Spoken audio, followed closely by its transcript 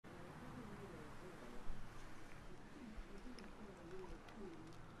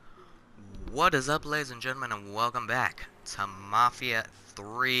What is up, ladies and gentlemen, and welcome back to Mafia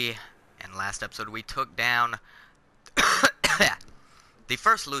 3. And last episode we took down the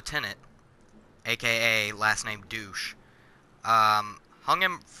first lieutenant, aka last name Douche. Hung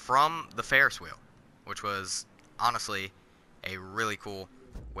him from the Ferris wheel, which was honestly a really cool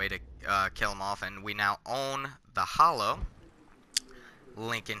way to kill him off. And we now own the Hollow.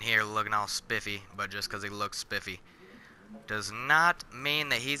 Lincoln here looking all spiffy, but just because he looks spiffy does not mean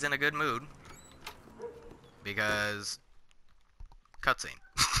that he's in a good mood, because cutscene.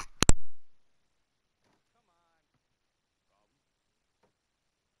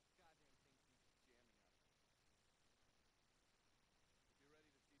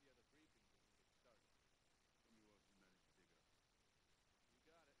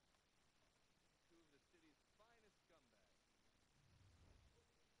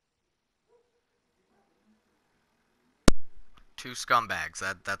 Two scumbags.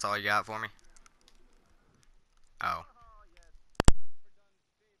 That's all you got for me? Oh.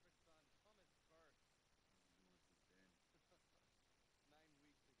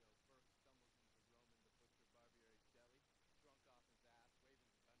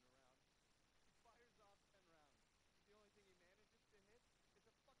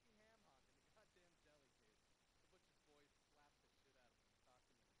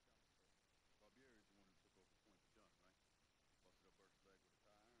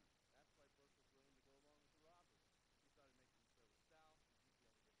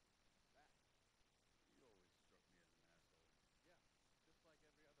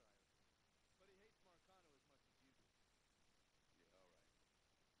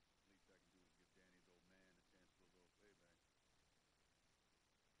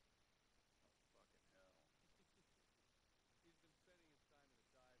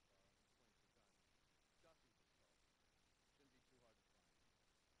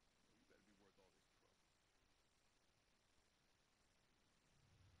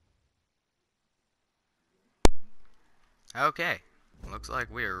 Okay. Looks like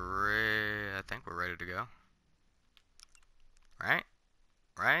I think we're ready to go. Right?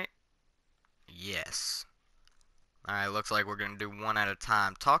 Right? Yes. Alright, looks like we're gonna do one at a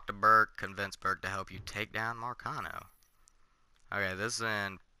time. Talk to Burke, convince Burke to help you take down Marcano. Okay, this is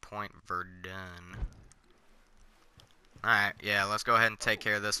in Point Verdun. Alright, yeah, let's go ahead and take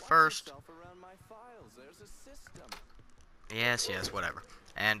care of this first. Yes, whatever.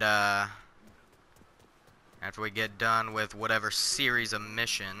 And, after we get done with whatever series of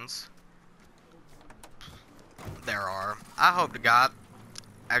missions there are, I hope to God,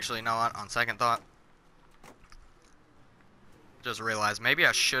 actually, you know what, on second thought, just realized maybe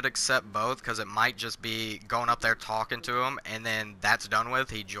I should accept both, because it might just be going up there talking to him, and then that's done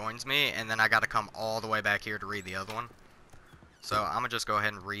with, he joins me, and then I gotta come all the way back here to read the other one. So I'm gonna just go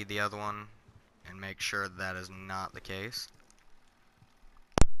ahead and read the other one and make sure that is not the case.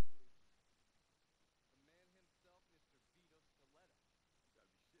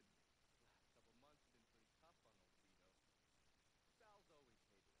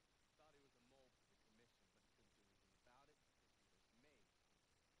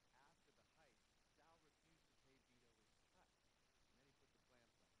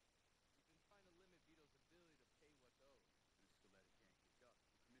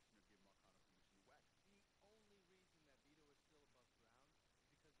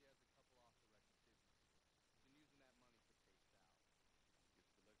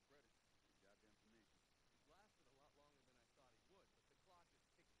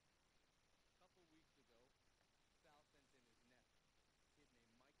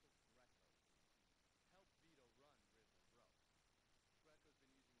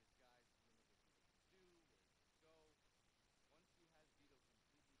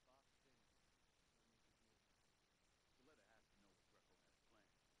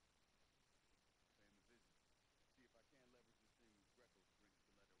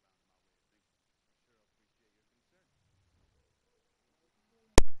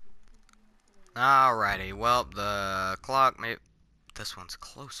 Alrighty, well, the clock may... This one's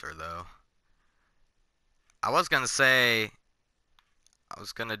closer, though. I was gonna say... I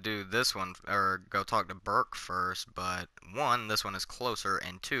was gonna do this one, or go talk to Burke first, but one, this one is closer,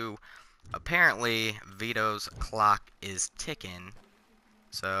 and two, apparently Vito's clock is ticking,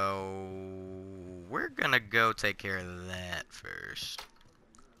 so we're gonna go take care of that first.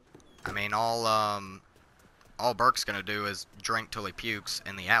 I mean, all Burke's gonna do is drink till he pukes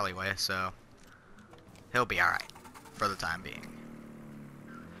in the alleyway, so he'll be alright for the time being.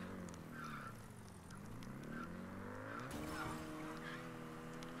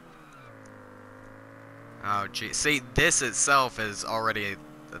 Oh, gee. See, this itself is already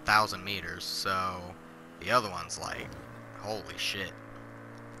 1,000 meters, so the other one's like, holy shit.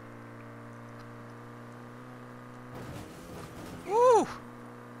 Woo!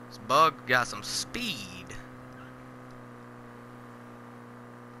 This bug got some speed.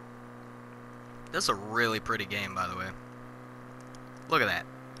 This is a really pretty game, by the way. Look at that.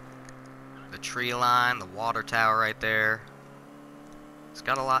 The tree line, the water tower right there. It's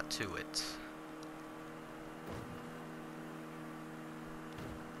got a lot to it.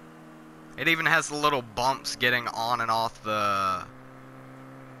 It even has the little bumps getting on and off the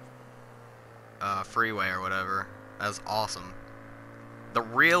freeway or whatever. That's awesome. The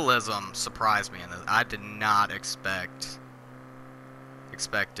realism surprised me in this. I did not expect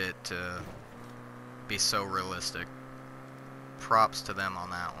it to be so realistic. Props to them on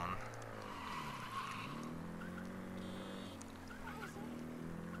that one.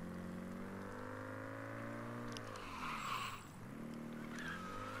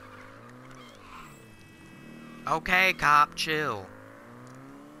 Okay, cop, chill.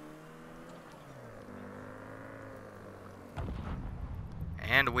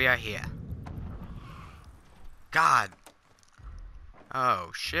 And we are here. God.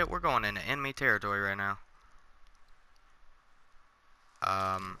 Oh, shit, we're going into enemy territory right now.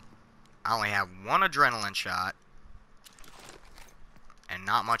 I only have one adrenaline shot. And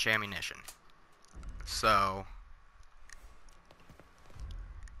not much ammunition. So...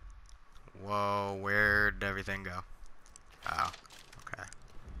 Whoa, where'd everything go? Oh, okay.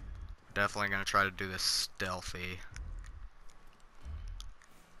 Definitely gonna try to do this stealthy.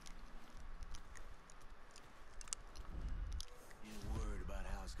 You worried about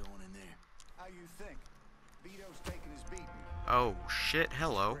how it's going in there? How you think? Vito's taking his beating. Oh shit,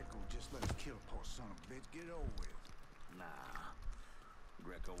 hello. Greco just let us kill a poor son of a bitch. Get it over with. Nah.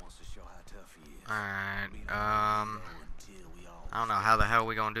 Greco wants to show how tough he is. Alright, I don't know how the hell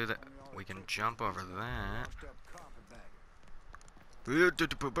we gonna do that. We can jump over that.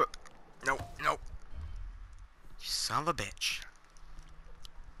 Nope, nope. You son of a bitch.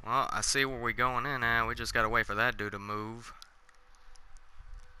 Well, I see where we going in at. We just gotta wait for that dude to move.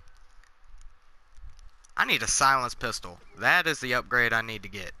 I need a silenced pistol. That is the upgrade I need to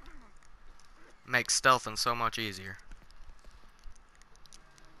get. Makes stealthing so much easier.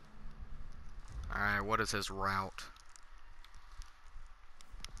 Alright, what is his route?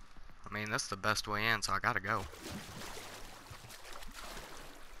 I mean, that's the best way in, so I gotta go.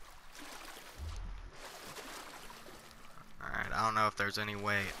 Alright, I don't know if there's any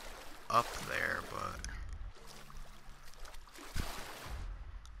way up there, but...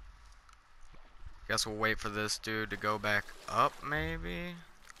 Guess we'll wait for this dude to go back up, maybe?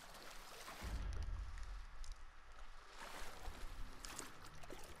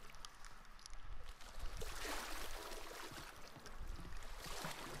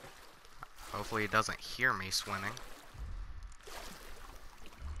 Hopefully he doesn't hear me swimming.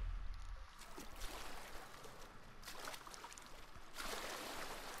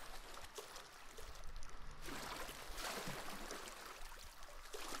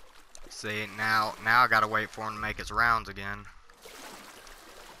 See, now I gotta wait for him to make his rounds again.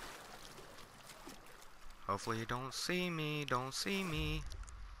 Hopefully he don't see me, don't see me.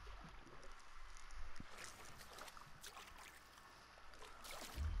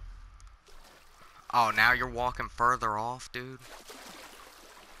 Oh, now you're walking further off, dude?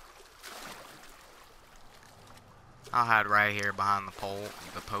 I'll hide right here behind the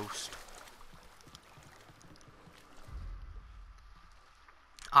post.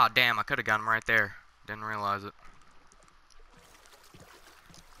 Aw, oh, damn, I could have got him right there. Didn't realize it.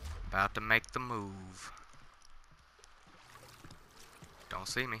 About to make the move. Don't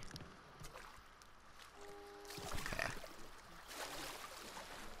see me. Okay.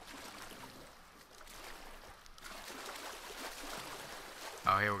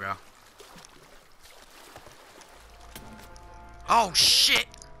 Oh, here we go. Oh, shit!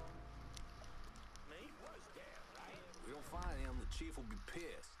 We don't find him, the chief will be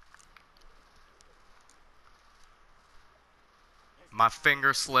pissed. My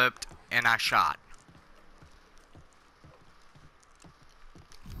finger slipped and I shot.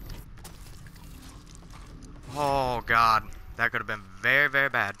 Oh, God. That could have been very, very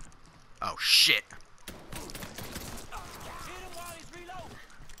bad. Oh, shit.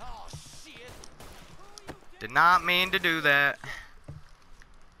 Did not mean to do that.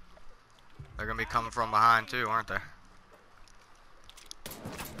 They're gonna be coming from behind too, aren't they?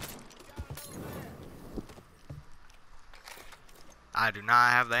 I do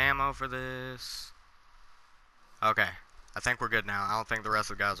not have the ammo for this. Okay. I think we're good now. I don't think the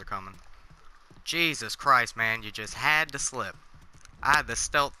rest of the guys are coming. Jesus Christ, man. You just had to slip. I had the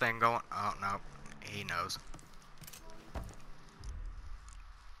stealth thing going. Oh, no. He knows.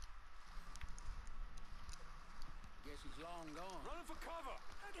 Guess he's long gone. Running for cover.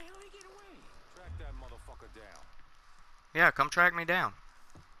 How the hell he get away? Track that motherfucker down. Yeah, come track me down.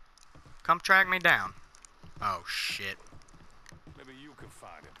 Come track me down. Oh, shit. Maybe you can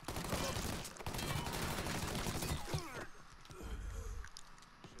find him.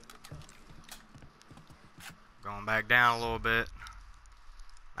 Going back down a little bit.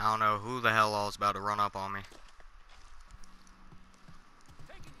 I don't know who the hell all's about to run up on me.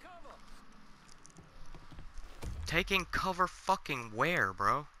 Taking cover. Taking cover fucking where,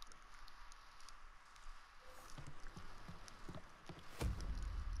 bro?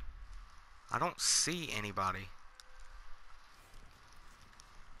 I don't see anybody.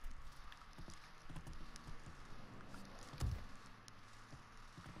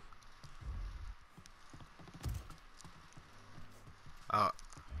 Oh,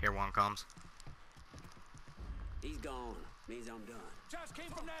 here one comes. He's gone. Means I'm done. Shots came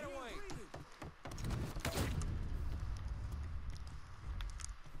from that away.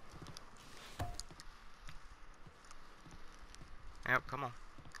 Yep, come on.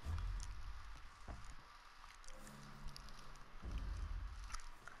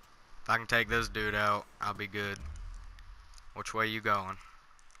 If I can take this dude out, I'll be good. Which way you going?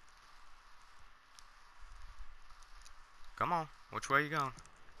 Come on. Which way you going?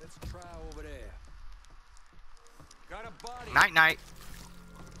 Let's try over there. Got a body. Night, night.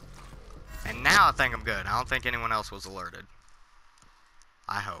 And now I think I'm good. I don't think anyone else was alerted.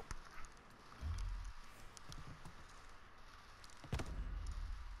 I hope.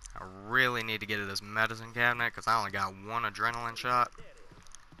 I really need to get to this medicine cabinet because I only got one adrenaline shot.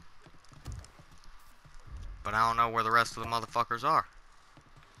 But I don't know where the rest of the motherfuckers are.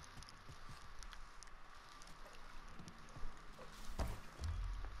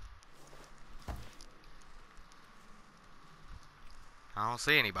 I don't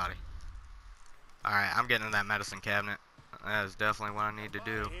see anybody. Alright, I'm getting in that medicine cabinet. That is definitely what I need to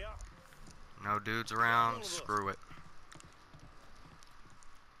do. No dudes around. Screw it.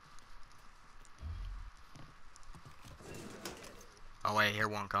 Oh wait, here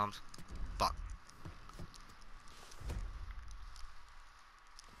one comes. Fuck.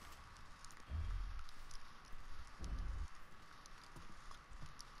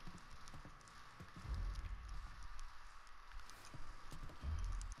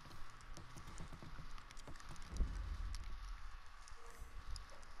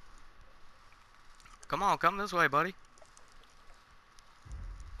 Come on, come this way, buddy.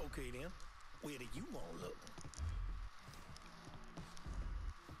 Okay then, where do you want to look?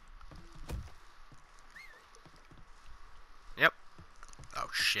 Yep. Oh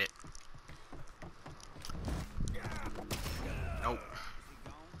shit. Nope. Is he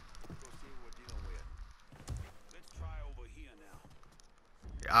gone? Go see what we're dealing with. Let's try over here now.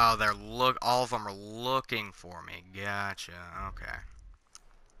 Oh, all of them are looking for me. Gotcha. Okay.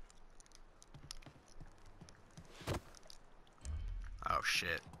 Oh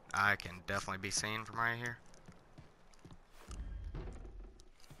shit. I can definitely be seen from right here.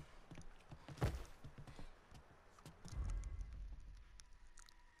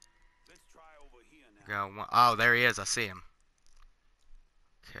 Let's try over here now. Got one. Oh, there he is. I see him.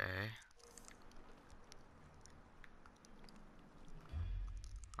 Okay.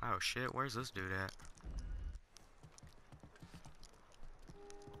 Oh shit, where's this dude at?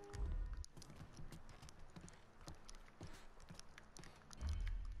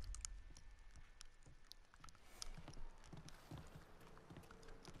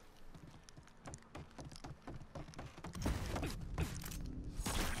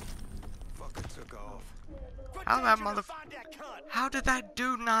 Fucker took off. How did that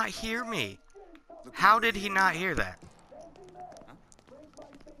dude not hear me? How did he not hear that?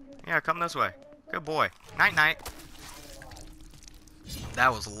 Yeah, come this way. Good boy. Night night.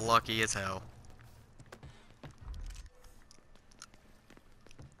 That was lucky as hell.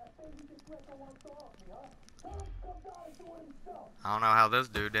 I don't know how this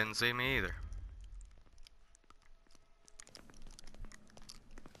dude didn't see me either.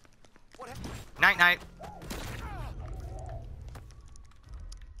 Night night.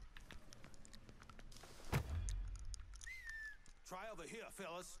 Try over here,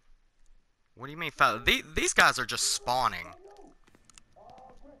 fellas. What do you mean, fella? These guys are just spawning.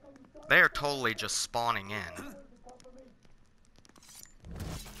 They are totally just spawning in.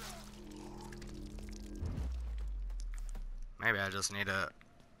 Maybe I just need to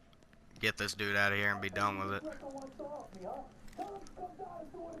get this dude out of here and be done with it.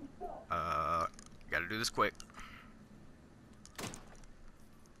 Gotta do this quick.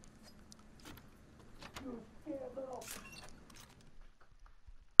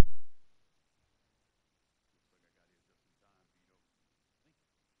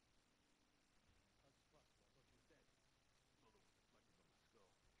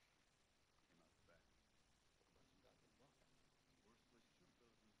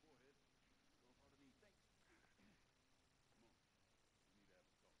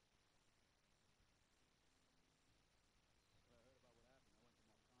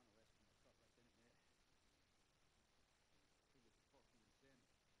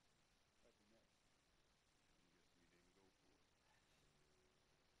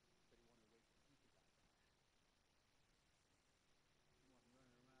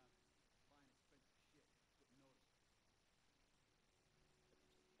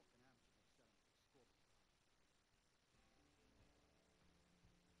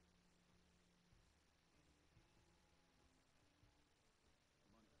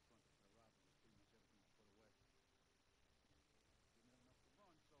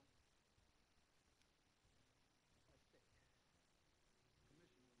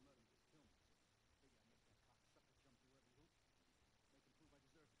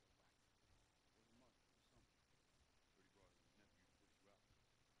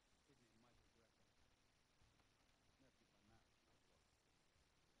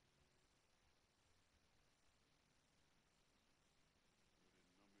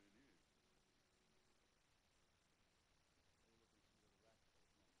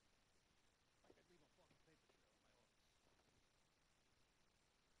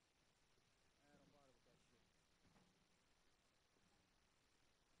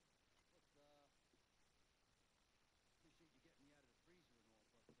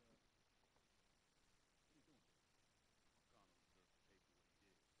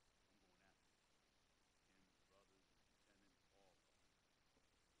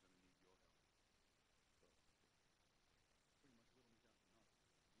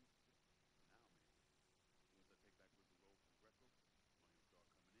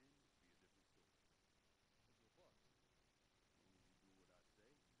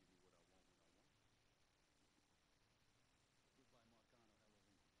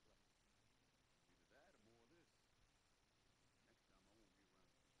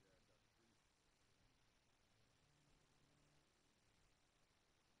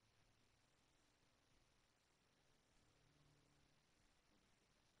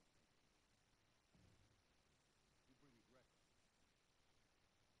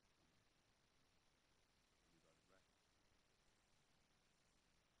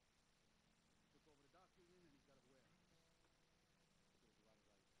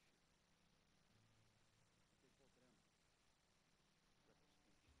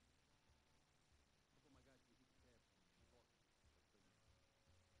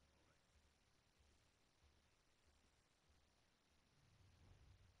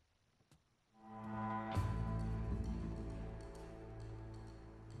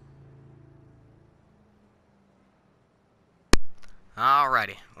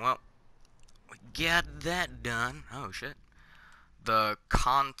 Alrighty. Well, we got that done. Oh shit. The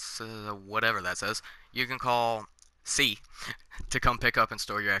whatever that says, you can call C to come pick up and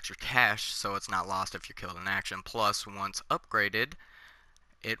store your extra cash so it's not lost if you're killed in action. Plus, once upgraded,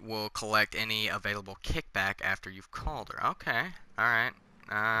 it will collect any available kickback after you've called her. Okay, alright.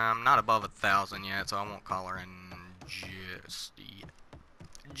 I'm not above 1,000 yet, so I won't call her in just yet.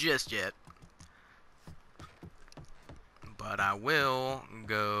 Just yet. But I will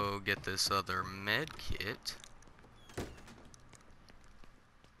go get this other med kit.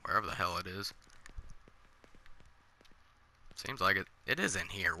 Wherever the hell it is. Seems like it is in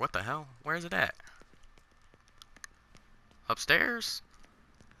here. What the hell? Where is it at? Upstairs?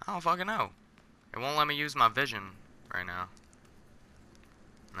 I don't fucking know. It won't let me use my vision right now.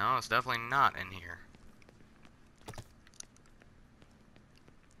 No, it's definitely not in here.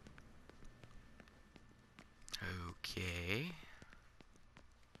 Okay.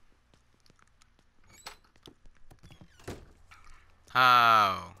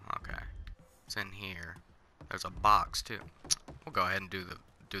 Oh, okay. It's in here. There's a box too. We'll go ahead and do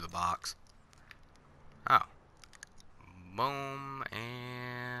the box. Oh. Boom,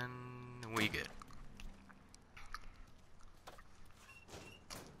 and we good.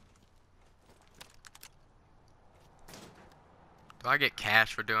 Do I get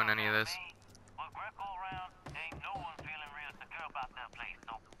cash for doing any of this?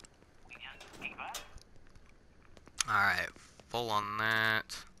 Alright, full on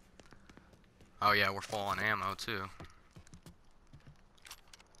that. Oh yeah, we're full on ammo too.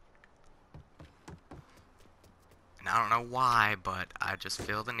 And I don't know why, but I just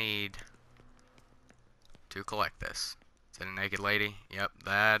feel the need to collect this. Is it a naked lady? Yep,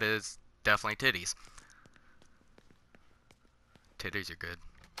 that is definitely titties. Titties are good.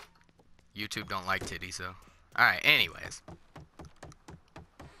 YouTube don't like titties though. Alright, anyways.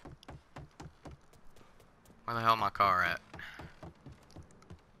 Where the hell my car at?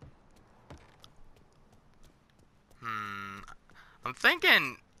 I'm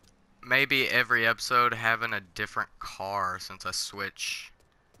thinking maybe every episode having a different car since I switch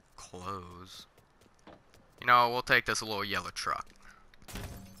clothes. You know, we'll take this little yellow truck.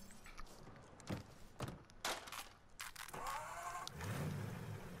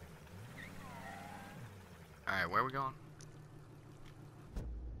 Alright, where are we going?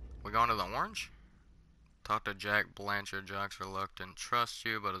 We going to the orange? Talk to Jack Blanchard. Jack's reluctant. Trust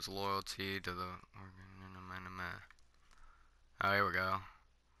you, but his loyalty to the... Oh, here we go.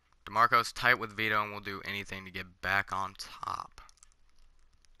 DeMarco's tight with Vito and will do anything to get back on top.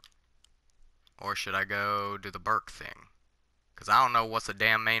 Or should I go do the Burke thing? Because I don't know what's the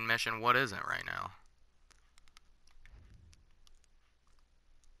damn main mission, what isn't right now.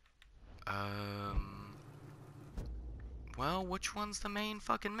 Well, which one's the main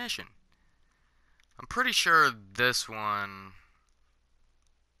fucking mission? I'm pretty sure this one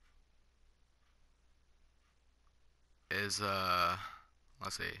is,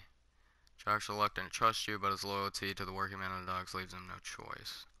 let's see. Jack's reluctant to trust you, but his loyalty to the working man and the dogs leaves him no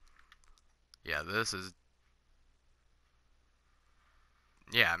choice. Yeah, this is...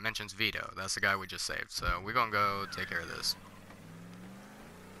 Yeah, it mentions Vito. That's the guy we just saved. So, we're gonna go take care of this.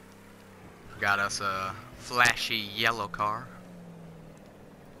 Got us a flashy yellow car.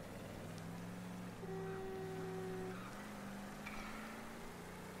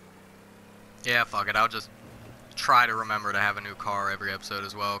 Yeah, fuck it. I'll just try to remember to have a new car every episode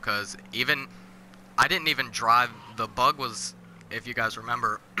as well, because even... I didn't even drive... The bug was... If you guys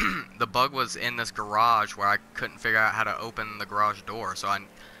remember, the bug was in this garage where I couldn't figure out how to open the garage door, so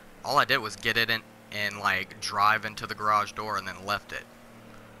all I did was get it in and, like, drive into the garage door and then left it.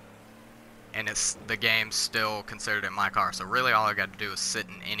 And the game still considered it my car, so really all I got to do is sit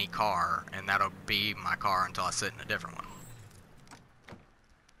in any car, and that'll be my car until I sit in a different one.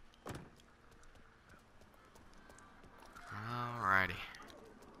 Alrighty.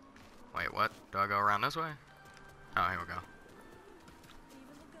 Wait, what? Do I go around this way? Oh, here we go.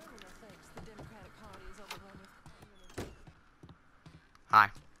 Hi.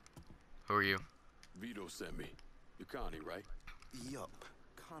 Who are you? Vito sent me. You're Connie, right? Yup.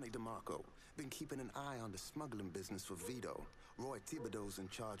 Connie DeMarco. Been keeping an eye on the smuggling business for Vito. Roy Thibodeau's in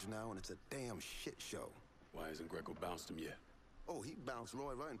charge now, and it's a damn shit show. Why hasn't Greco bounced him yet? Oh, he bounced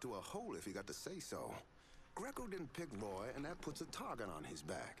Roy right into a hole if he got to say so. Greco didn't pick Roy, and that puts a target on his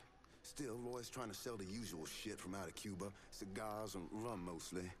back. Still, Roy's trying to sell the usual shit from out of Cuba. Cigars and rum,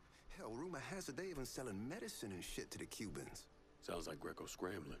 mostly. Hell, rumor has it they even selling medicine and shit to the Cubans. Sounds like Greco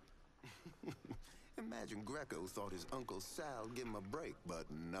scrambling. Imagine Greco thought his Uncle Sal would give him a break, but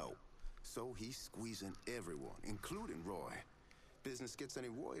no. So he's squeezing everyone, including Roy. business gets any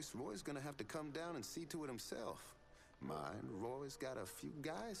worse, Roy's gonna have to come down and see to it himself. Mind, Roy's got a few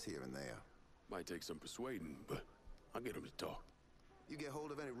guys here and there. Might take some persuading, but I'll get him to talk. You get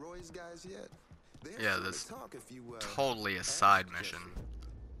hold of any Roy's guys yet? They're Yeah, sure this to talk if you, totally a ask side mission. Jesse.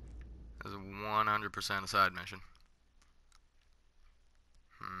 This is 100% a side mission.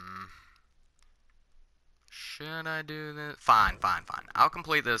 Should I do this? Fine. I'll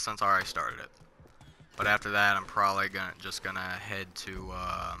complete this since I already started it. But after that, I'm probably just gonna head to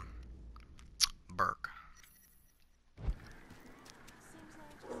Burke.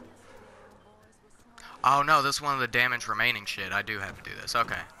 Oh no, this is one of the damage remaining shit. I do have to do this.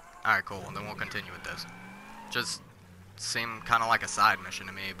 Okay. Alright, cool. Then we'll continue with this. Just seemed kind of like a side mission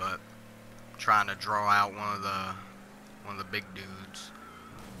to me, but trying to draw out one of the big dudes,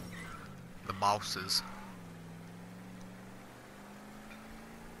 the bosses.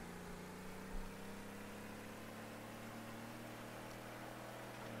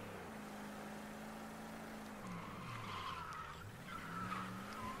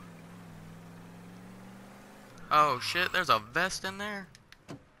 Oh shit, there's a vest in there?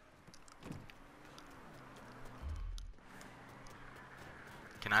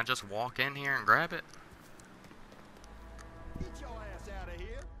 Can I just walk in here and grab it? Get your ass out of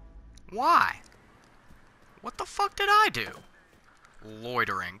here. Why? What the fuck did I do?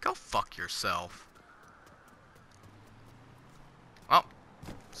 Loitering. Go fuck yourself. Well,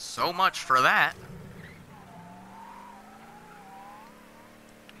 so much for that.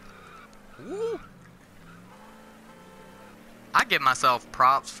 Woo! I give myself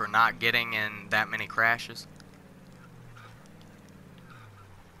props for not getting in that many crashes.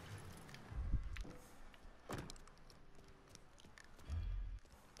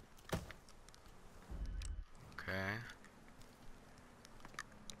 Okay.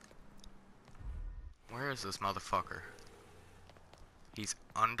 Where is this motherfucker? He's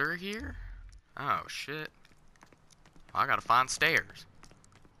under here? Oh shit. I gotta find stairs.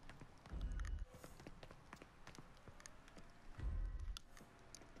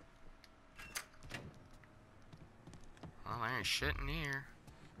 Well, there ain't shit in here.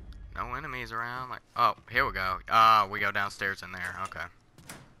 No enemies around. Like, oh, here we go. We go downstairs in there. Okay.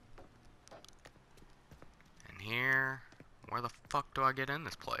 And here, where the fuck do I get in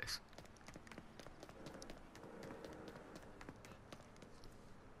this place?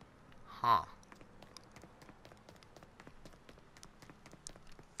 Huh.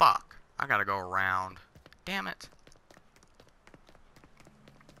 Fuck. I gotta go around. Damn it.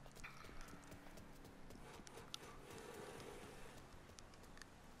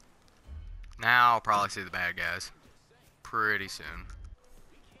 Now I'll probably see the bad guys pretty soon.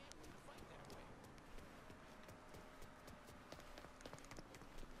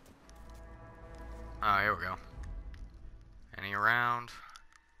 Oh, here we go. Any around?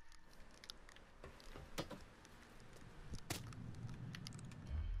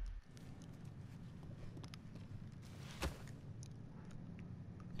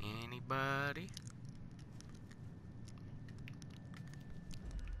 Anybody?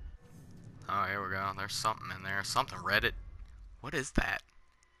 Oh, here we go. There's something in there. Something Reddit. What is that?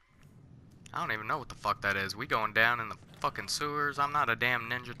 I don't even know what the fuck that is. We going down in the fucking sewers. I'm not a damn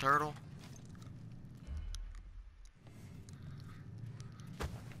Ninja Turtle.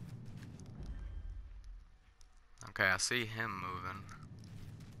 Okay, I see him moving.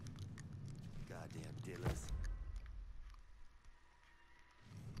 Goddamn dealers.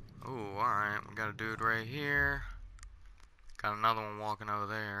 Ooh, alright. We got a dude right here. Got another one walking over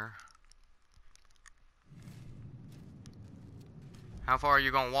there. How far are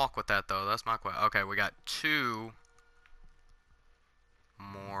you gonna walk with that, though? That's my question. Okay, we got two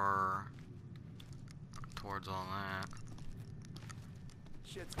more towards all that.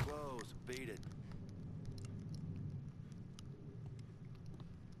 Shit's closed. Beat it.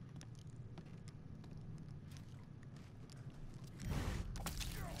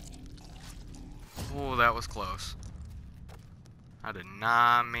 Ooh, that was close. I did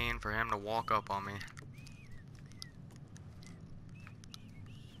not mean for him to walk up on me.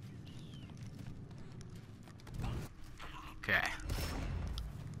 Okay.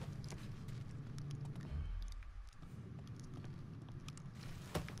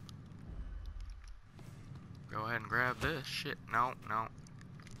 Go ahead and grab this shit. No, no.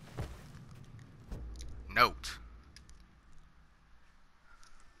 Note.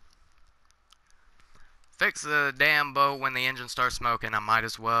 Fix the damn boat when the engine starts smoking. I might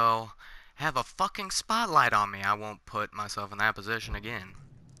as well have a fucking spotlight on me. I won't put myself in that position again.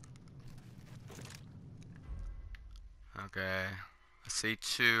 Okay. I see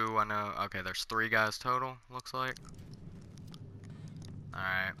two. I know. Okay, there's three guys total, looks like.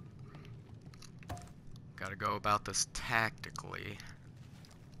 Alright. Gotta go about this tactically.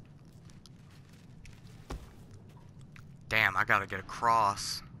 Damn, I gotta get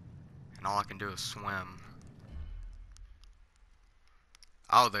across. And all I can do is swim.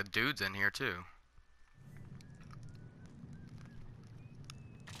 Oh, the dude's in here too.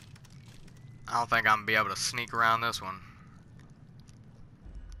 I don't think I'm gonna be able to sneak around this one.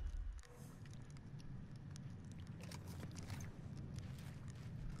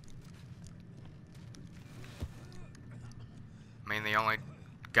 I mean, the only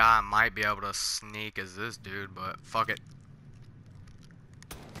guy I might be able to sneak is this dude, but fuck it.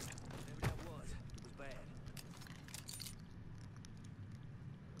 Whatever that was, it was bad.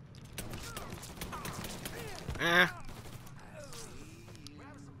 Eh.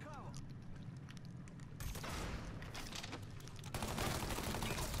 Grab some cover.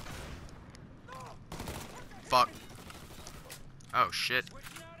 Fuck. Oh shit.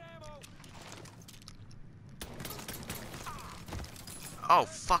 Switching out ammo. Oh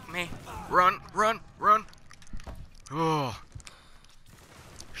fuck me. Run, run, run. Oh.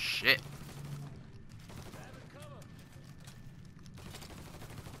 Shit.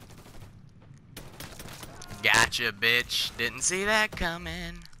 Gotcha, bitch. Didn't see that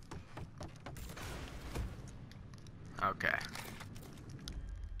coming. Okay.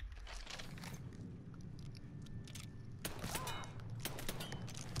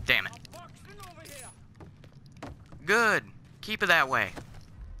 Damn it. Boxing over here. Good. Keep it that way.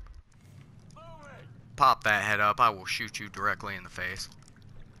 Move it. Pop that head up. I will shoot you directly in the face.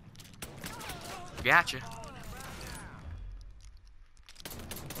 Gotcha.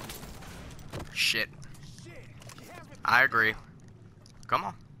 Shit. I agree. Come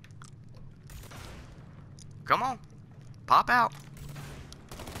on. Come on. Pop out.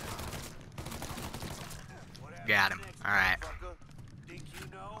 Got him. Alright. Think you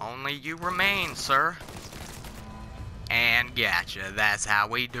know? Only you remain, sir. And gotcha. That's how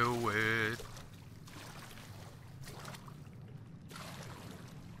we do it.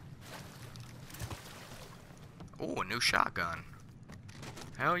 Ooh, a new shotgun.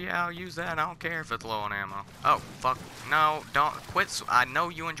 Hell yeah, I'll use that. I don't care if it's low on ammo. Oh, fuck. No, don't quit. I know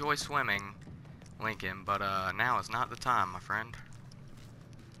you enjoy swimming, Lincoln, but now is not the time, my friend.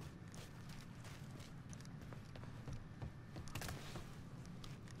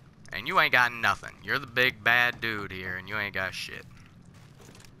 And you ain't got nothing. You're the big bad dude here, and you ain't got shit.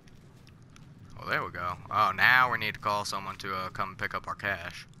 Oh, there we go. Oh, now we need to call someone to come pick up our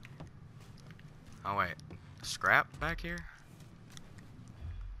cash. Oh, wait. Scrap back here?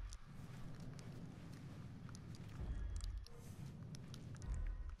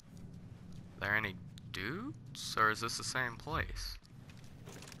 There any dudes? Or is this the same place?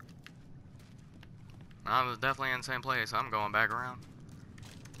 No, it's definitely in the same place. I'm going back around.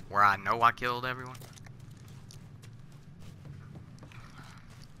 Where I know I killed everyone.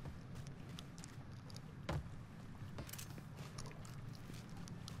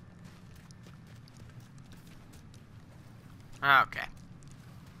 Okay.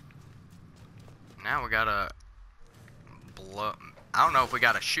 Now we gotta blow. I don't know if we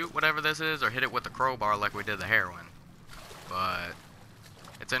gotta shoot whatever this is or hit it with the crowbar like we did the heroin. But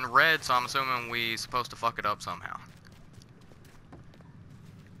it's in red, so I'm assuming we supposed to fuck it up somehow.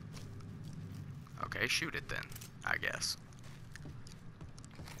 Okay, shoot it then, I guess.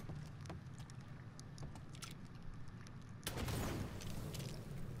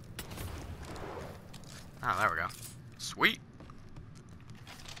 Oh, there we go. Sweet.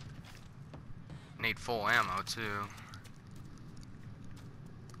 Need full ammo too.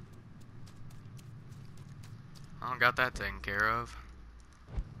 I got that taken care of.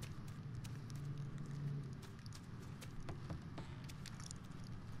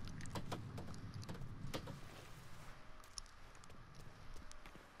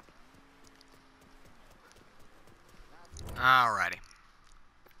 Alrighty.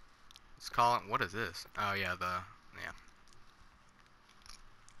 Let's call it. What is this? Oh yeah, yeah.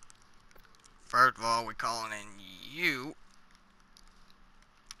 First of all, we calling in you.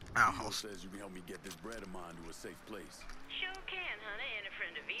 Oh, Vito says you can help me get this bread of mine to a safe place. Sure can, honey. And a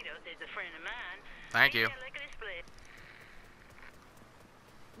friend of Vito's is a friend of mine. thank you. Yeah, lickety split.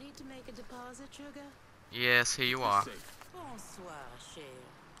 Need to make a deposit, Sugar? Yes, here you are. Safe. Bonsoir, cher.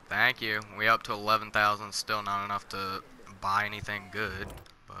 Thank you. We up to 11,000. Still not enough to buy anything good,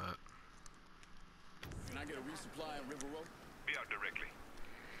 but Can I get a resupply on River Road? Be out directly.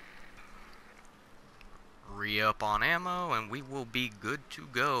 re-up on ammo, and we will be good to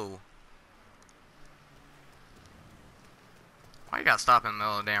go. Why you gotta stop in the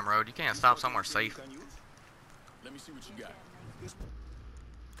middle of the damn road? You can't stop somewhere safe. Let me see what you got.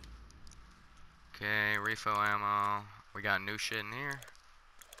 Okay, refill ammo. We got new shit in here.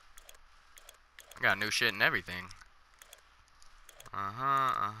 We got new shit in everything.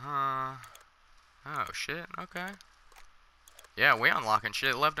 Oh shit, okay. Yeah, we unlocking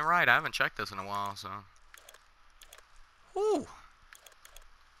shit left and right. I haven't checked this in a while, so. Whew.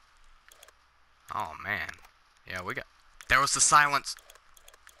 Oh man. Yeah, we got. There was the silence.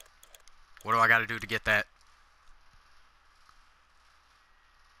 What do I gotta do to get that?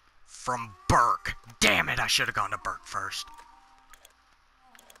 From Burke. Damn it, I should have gone to Burke first.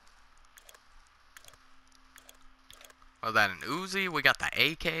 Was that an Uzi? We got the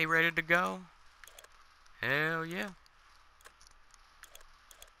AK ready to go. Hell yeah.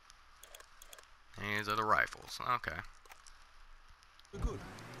 These are the rifles. Okay. Good.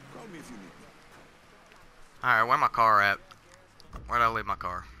 Call me if you need me. Alright, where my car at? Where'd I leave my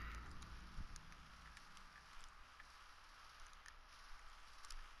car?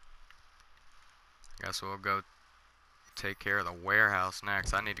 Guess we'll go take care of the warehouse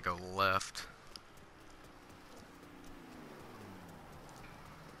next. I need to go left.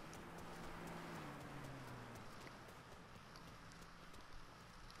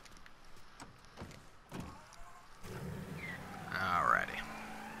 Alrighty.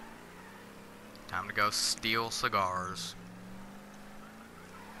 Time to go steal cigars.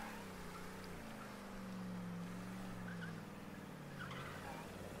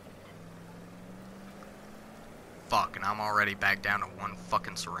 Fuck, and I'm already back down to one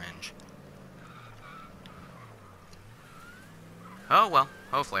fucking syringe. Oh well,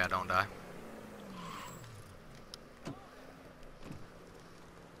 hopefully I don't die.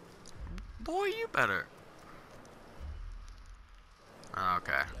 Boy, you better.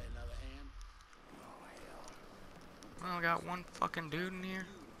 Okay. Play another hand. Well, I got one fucking dude in here. You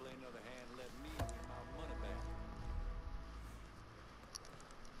to play another hand, let me win my money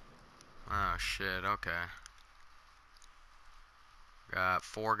back. Oh shit, okay. Got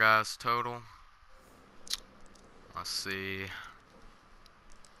 4 guys total. Let's see.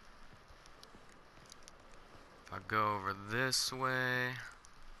 If I go over this way.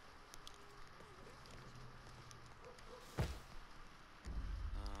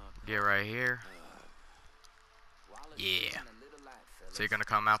 Get right here. Yeah. So you're gonna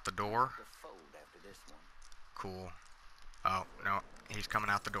come out the door? Cool. Oh, no. He's coming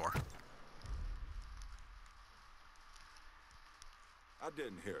out the door. I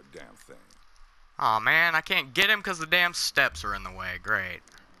didn't hear a damn thing. Aw, man, I can't get him because the damn steps are in the way. Great.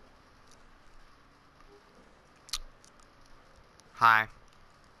 Hi.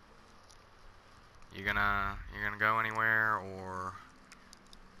 You gonna go anywhere, or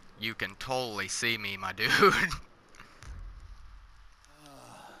you can totally see me, my dude.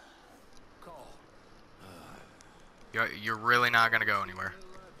 Call. You're really not gonna go anywhere.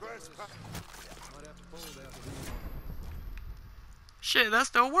 Shit, that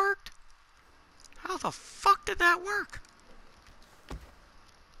still worked? How the fuck did that work?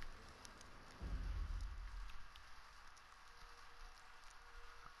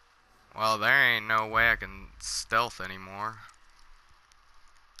 Well, there ain't no way I can stealth anymore.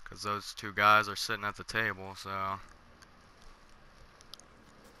 Because those 2 guys are sitting at the table, so.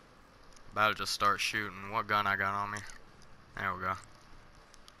 About to just start shooting. What gun I got on me? There we go.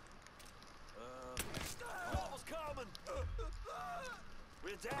 Almost coming.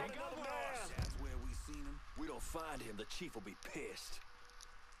 We're down another man. That's where we seen him. We don't find him, the chief will be pissed.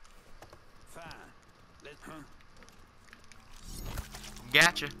 Fine. Let's. Huh?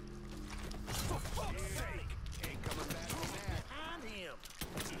 Gotcha. For fuck's sake! Ain't coming back from that. Behind him.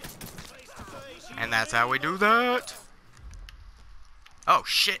 Face to face. And that's how we do that. Oh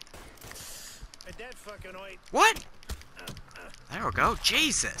shit. At that fucking height. What? There we go.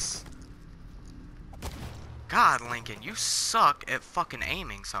 Jesus. God, Lincoln, you suck at fucking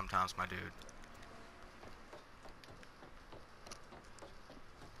aiming sometimes, my dude.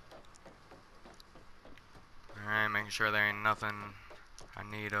 Alright, making sure there ain't nothing I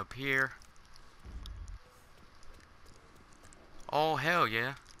need up here. Oh, hell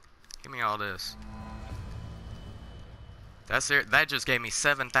yeah. Give me all this. That's it. That just gave me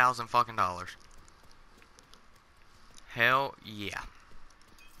 7,000 fucking dollars. Hell yeah.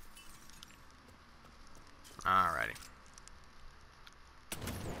 Alrighty.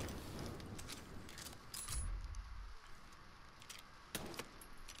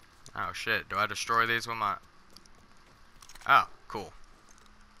 Oh shit, do I destroy these with my... Oh, cool.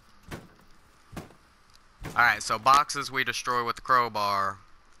 Alright, so boxes we destroy with the crowbar,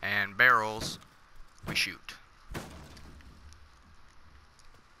 and barrels we shoot.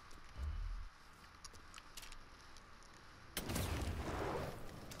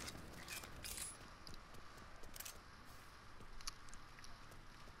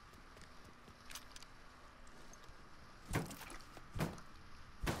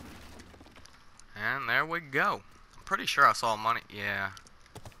 And there we go. I'm pretty sure I saw money. Yeah.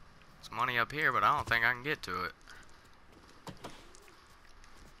 There's money up here, but I don't think I can get to it.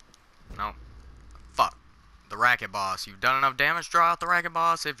 Nope. Fuck. The racket boss. You've done enough damage to draw out the racket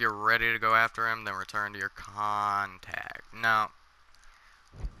boss. If you're ready to go after him, then return to your contact. No.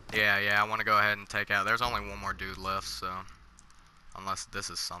 Yeah, I want to go ahead and take out. There's only one more dude left, so. Unless this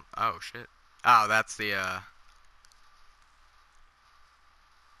is some. Oh, shit. Oh, that's the,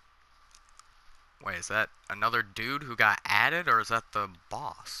 Wait, is that another dude who got added, or is that the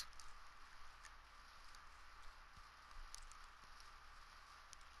boss?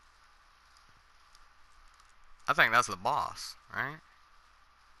 I think that's the boss, right?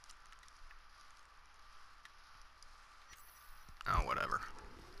 Oh, whatever.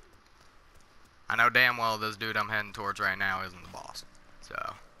 I know damn well this dude I'm heading towards right now isn't the boss. So.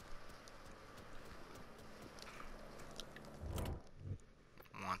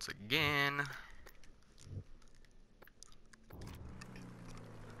 Once again.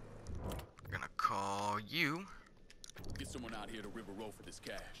 Gonna call you. Get someone out here to River Road for this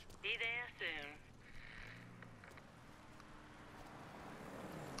cash. Be there soon.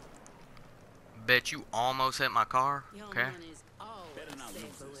 Bet you almost hit my car. Your Okay. money's always Better not lose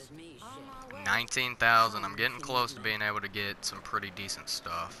safer this. with me, shit. 19,000. I'm getting close to being able to get some pretty decent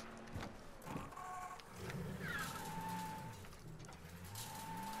stuff.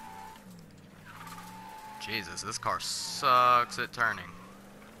 Jesus, this car sucks at turning.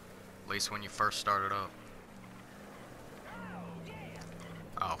 At least when you first start it up.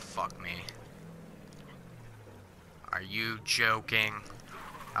 Oh, fuck me. Are you joking?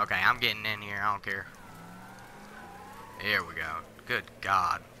 Okay, I'm getting in here. I don't care. Here we go. Good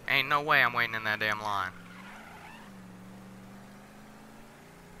God. Ain't no way I'm waiting in that damn line.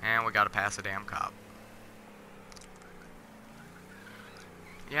 And we gotta pass a damn cop.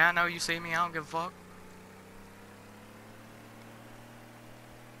 Yeah, I know you see me. I don't give a fuck.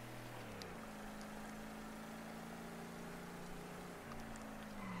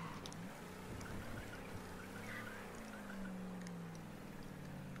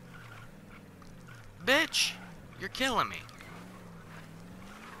 Bitch! You're killing me.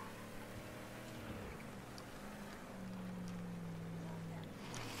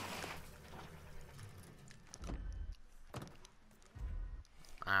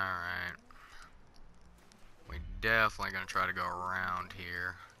 Alright. We definitely gonna try to go around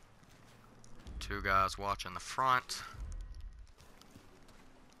here. Two guys watching the front.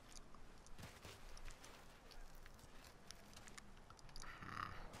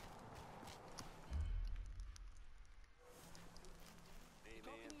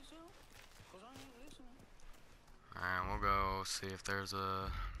 Alright, we'll go see if there's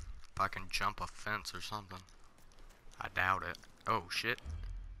a... if I can jump a fence or something. I doubt it. Oh, shit.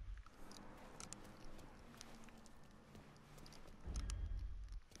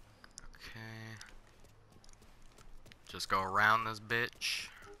 Okay. Just go around this bitch.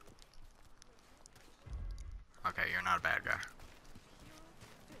 Okay, you're not a bad guy.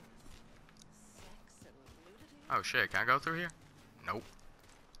 Oh shit, can I go through here? Nope.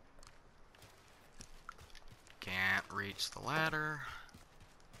 Can't reach the ladder.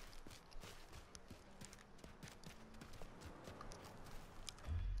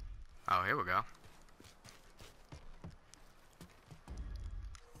 Oh, here we go.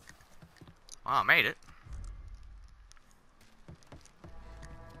 Well, I made it.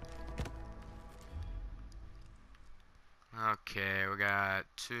 Okay, we got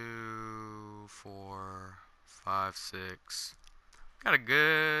 2, 4, 5, 6. Got a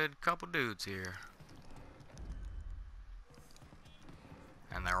good couple dudes here.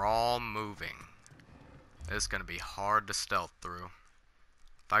 And they're all moving. It's gonna be hard to stealth through.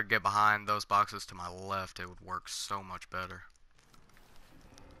 If I could get behind those boxes to my left, it would work so much better.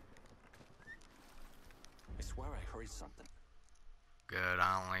 I swear I heard something. Good,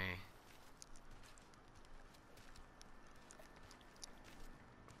 I only...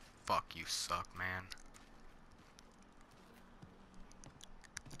 Fuck, you suck, man.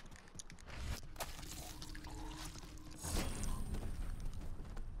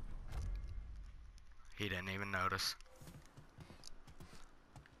 He didn't even notice.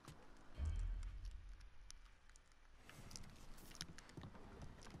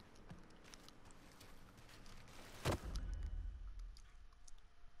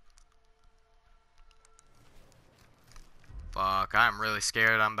 Fuck, I'm really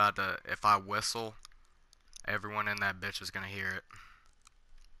scared. I'm about to, if I whistle, everyone in that bitch is gonna hear it.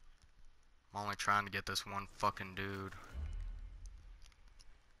 I'm only trying to get this one fucking dude.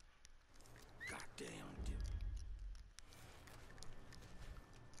 Goddamn, dude.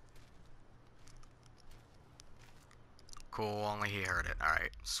 Cool, only he heard it.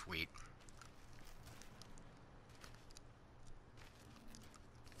 Alright, sweet.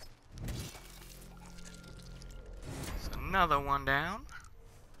 There's another one down.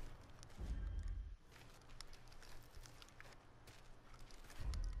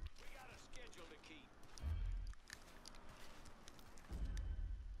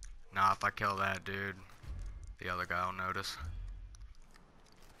 Nah, if I kill that dude, the other guy will notice.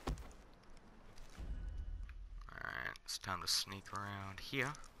 Alright, it's time to sneak around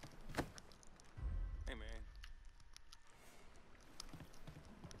here. Hey, man.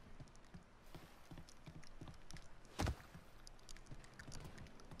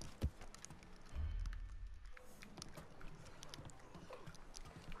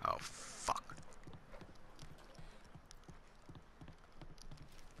 Oh, fuck.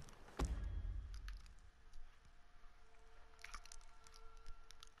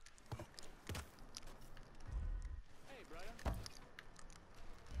 Hey, brother.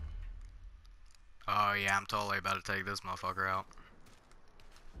 Oh, yeah, I'm totally about to take this motherfucker out.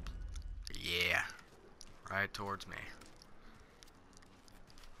 Yeah. Right towards me.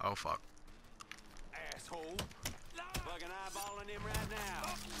 Oh, fuck. Asshole. Fucking eyeballing him right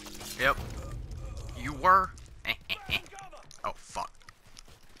now. Yep. You were? Oh, fuck.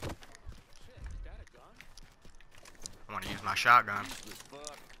 I want to use my shotgun.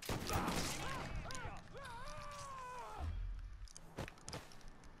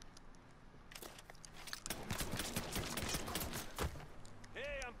 Hey,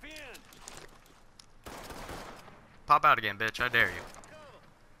 I'm pinned. Pop out again, bitch. I dare you.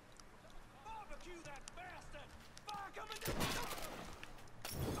 Barbecue that bastard. Fire coming down.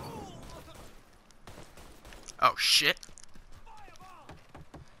 Oh, shit.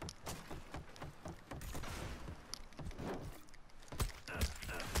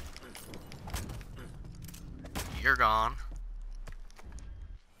 You're gone.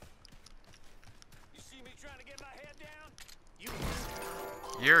 You see me trying to get my head down?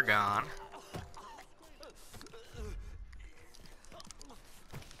 You're gone.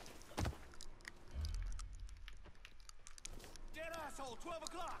 Dead asshole, 12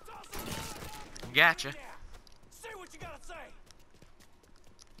 o'clock. Gotcha. Say what you gotta say.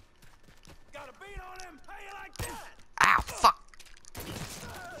 Got a beat on him? How you like that? Ow, fuck.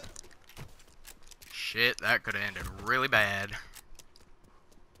 Shit, that could have ended really bad.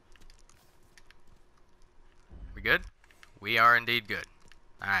 We good? We are indeed good.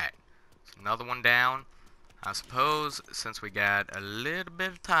 Alright. So another one down. I suppose since we got a little bit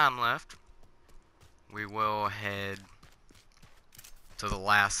of time left, we will head to the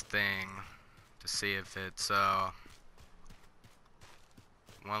last thing to see if it's one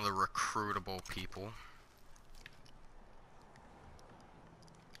of the recruitable people.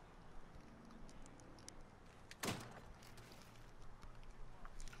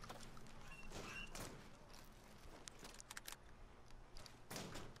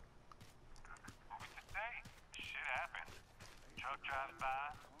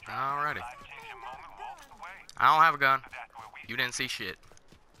 Alrighty. I don't have a gun. You didn't see shit.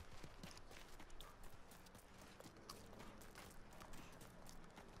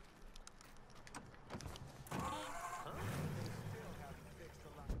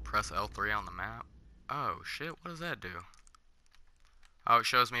 Press L3 on the map. Oh shit, what does that do? Oh, it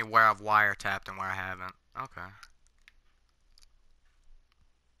shows me where I've wiretapped and where I haven't. Okay.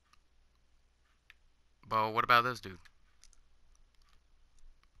 But what about this dude?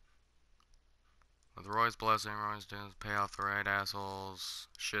 With Roy's blessing, Roy's doing pay off the right assholes.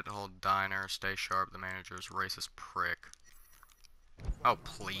 Shithole diner, stay sharp, the manager's racist prick. Oh,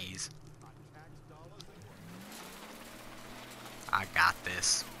 please. I got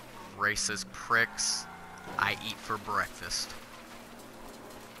this. Racist pricks. I eat for breakfast.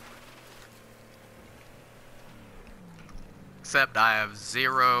 Except I have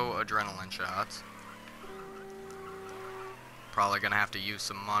 0 adrenaline shots. Probably gonna have to use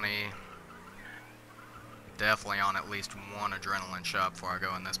some money. Definitely on at least 1 adrenaline shot before I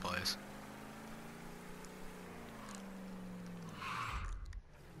go in this place.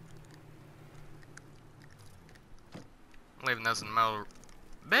 I'm leaving this in the middle.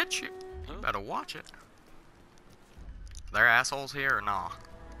 Bitch, you better watch it. There assholes here or nah?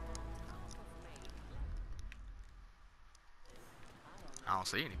 I don't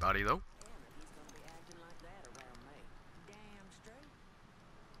see anybody though.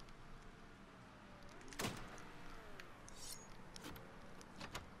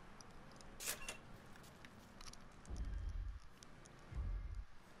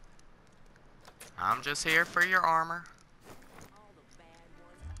 I'm just here for your armor.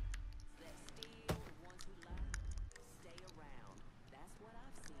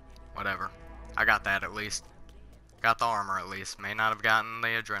 got that at least. Got the armor at least. May not have gotten the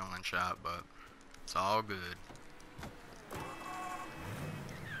adrenaline shot, but it's all good.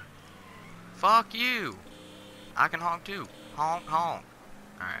 Fuck you! I can honk too. Honk, honk.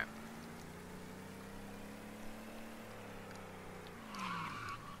 Alright.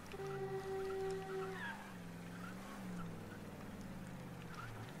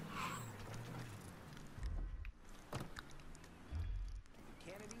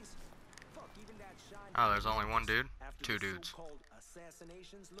 Oh, there's only one dude? Two dudes.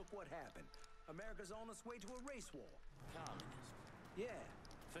 Assassinations, look what happened. America's on its way to a race war. Communism. Yeah,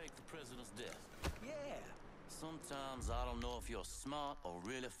 Fake the president's death. yeah. Sometimes I don't know if you're smart or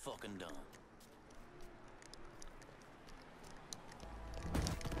really fucking dumb.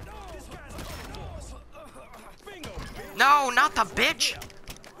 This guy's coming for us. Bingo, bitch. No, not the bitch!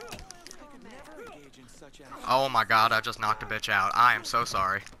 Never engage in such actions. Oh my god, I just knocked a bitch out. I am so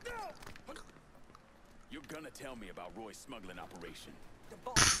sorry. You're gonna tell me about Roy's smuggling operation. The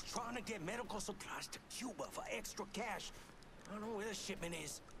boss is trying to get medical supplies to Cuba for extra cash. I don't know where the shipment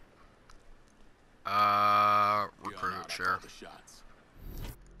is. You're allowed Recruit, to sure. call the shots.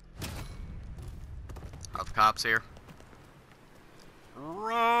 Are the cops here?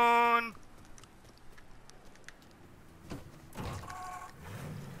 Run!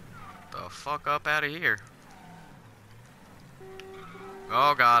 The fuck up out of here.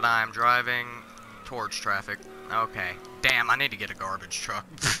 Oh god, I am driving towards traffic. Okay. Damn, I need to get a garbage truck.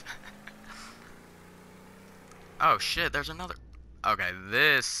 Oh shit, there's another. Okay,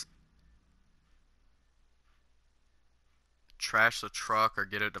 this. Trash the truck or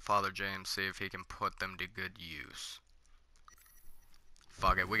get it to Father James, see if he can put them to good use.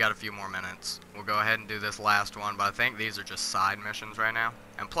 Fuck it, we got a few more minutes. We'll go ahead and do this last one, but I think these are just side missions right now.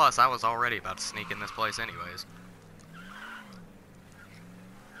 And plus, I was already about to sneak in this place anyways.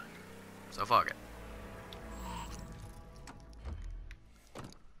 So fuck it.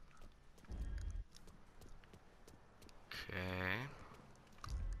 Okay.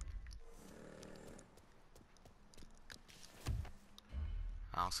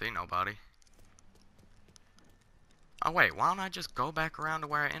 I don't see nobody. Oh wait, why don't I just go back around to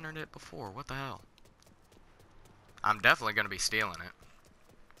where I entered it before? What the hell? I'm definitely gonna be stealing it.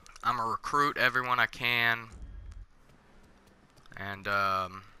 I'm gonna recruit everyone I can. And, oh,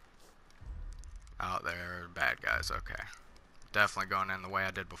 they're bad guys, okay. Definitely going in the way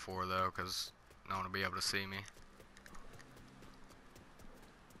I did before though, because no one will be able to see me.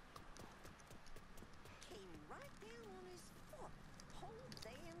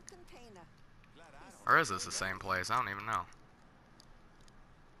 Or is this the same place? I don't even know.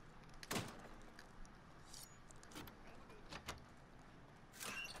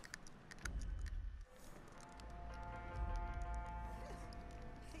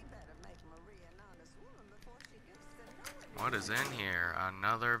 What is in here?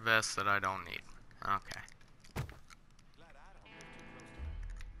 Another vest that I don't need. Okay.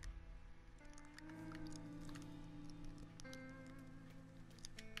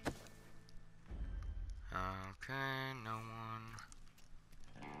 Okay, no one.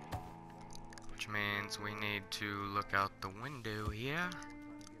 Which means we need to look out the window here.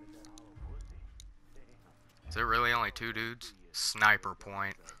 Is it really only two dudes? Sniper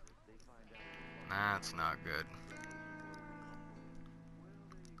point. That's not good.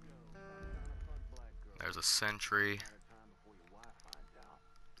 There's a sentry.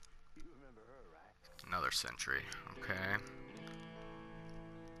 Another sentry. Okay.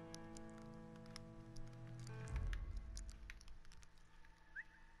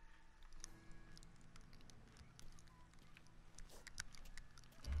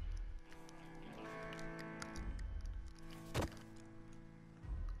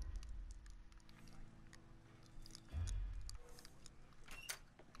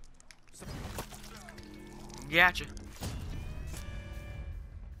 Gotcha.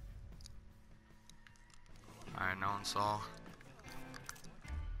 Alright, no one saw.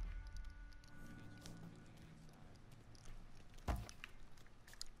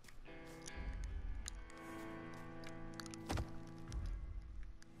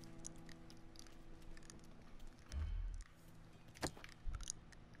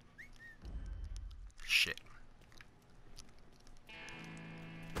 Shit.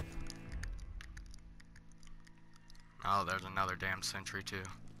 Oh, there's another damn sentry too.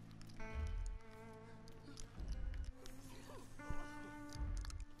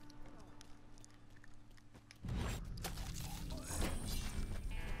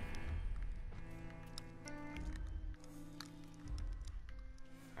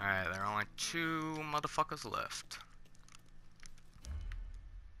 Alright, there are only two motherfuckers left.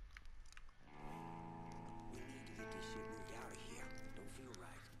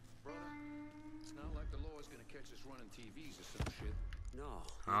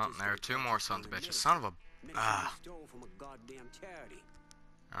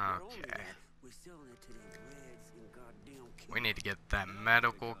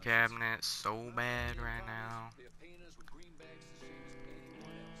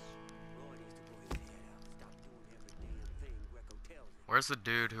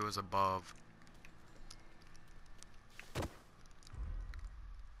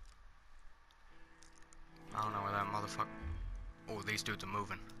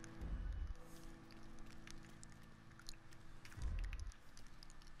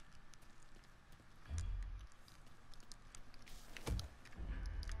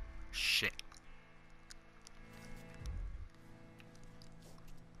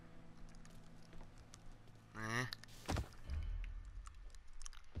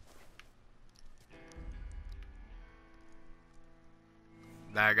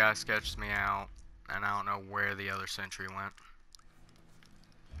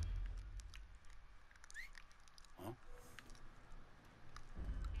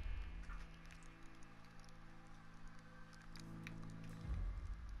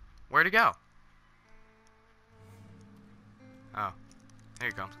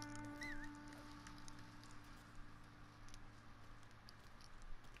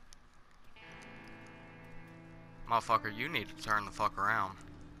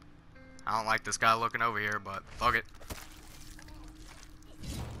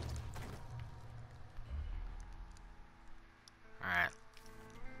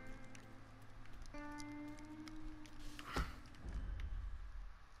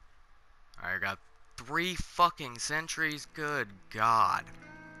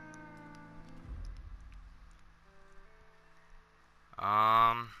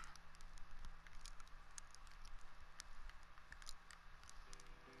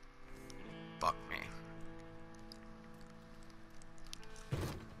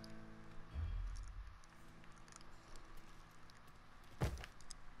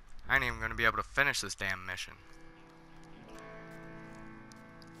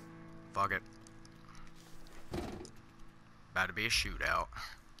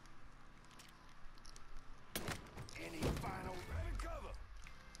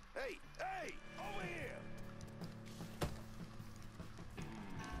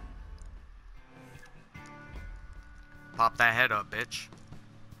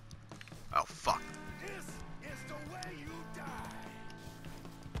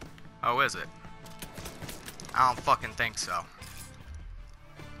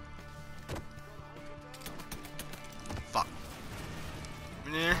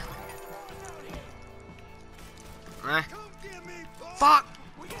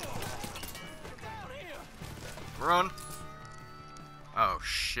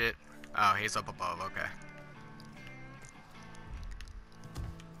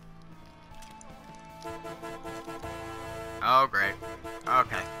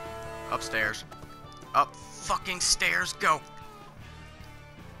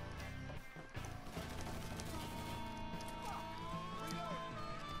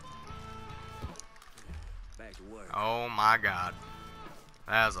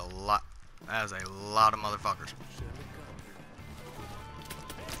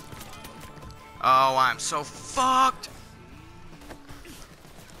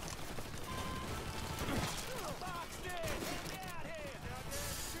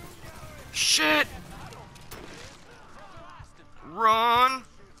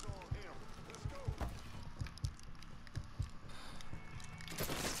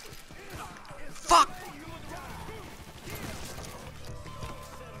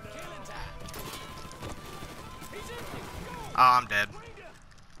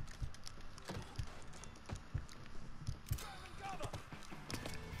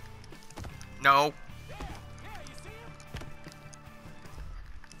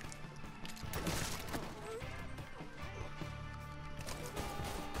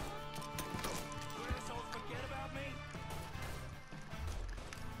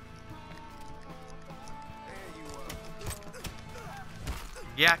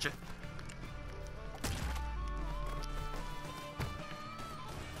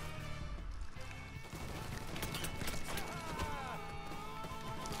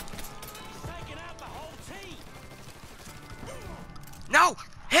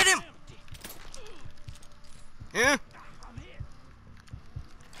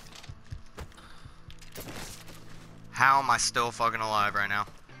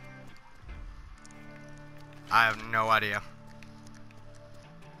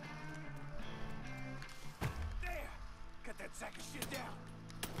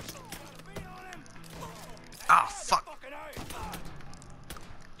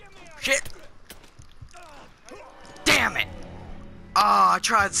 Shit! Damn it! Oh, I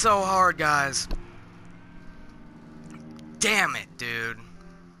tried so hard, guys. Damn it, dude.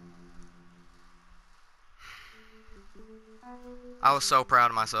 I was so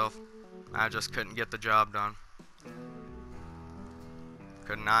proud of myself. I just couldn't get the job done.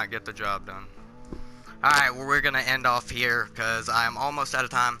 Could not get the job done. Alright, well, we're going to end off here because I'm almost out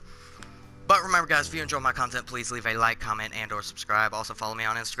of time. But remember, guys, if you enjoy my content, please leave a like, comment, and or subscribe. Also, follow me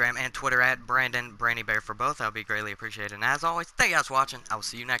on Instagram and Twitter at Brandon Brainy Bear for both. That would be greatly appreciated. And as always, thank you guys for watching. I will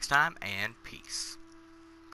see you next time, and peace.